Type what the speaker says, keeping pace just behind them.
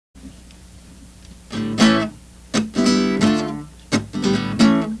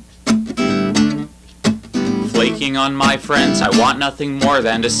Flaking on my friends, I want nothing more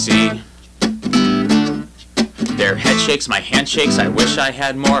than to see their head shakes, my handshakes, I wish I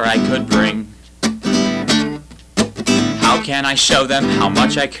had more I could bring. How can I show them how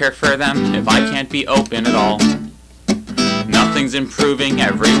much I care for them if I can't be open at all? Nothing's improving,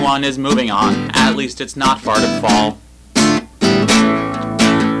 everyone is moving on, at least it's not far to fall.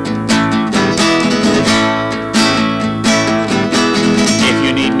 If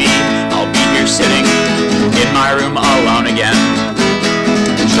you need me, I'll be here sitting in my room alone again,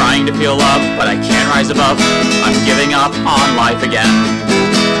 trying to feel love, but I can't rise above. I'm giving up on life again.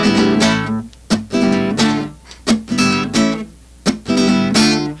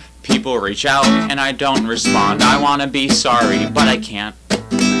 People reach out and I don't respond. I wanna be sorry, but I can't,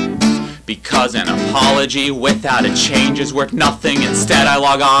 because an apology without a change is worth nothing. Instead I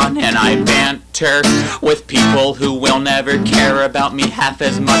log on and I banter with people who will never care about me half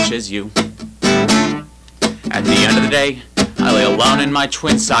as much as you. At the end of the day, I lay alone in my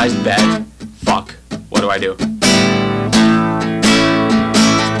twin-sized bed. Fuck, what do I do?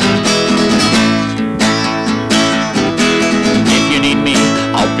 If you need me,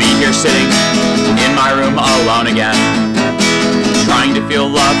 I'll be here sitting in my room alone again, trying to feel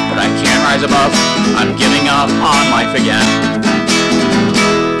love, but I can't rise above. I'm giving up on life again.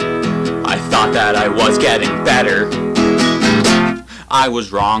 I thought that I was getting better. I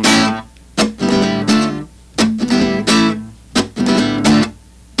was wrong.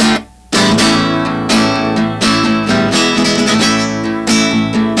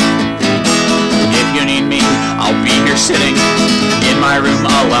 Sitting in my room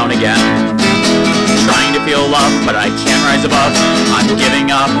alone again, trying to feel love, but I can't rise above. I'm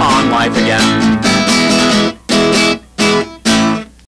giving up on life again.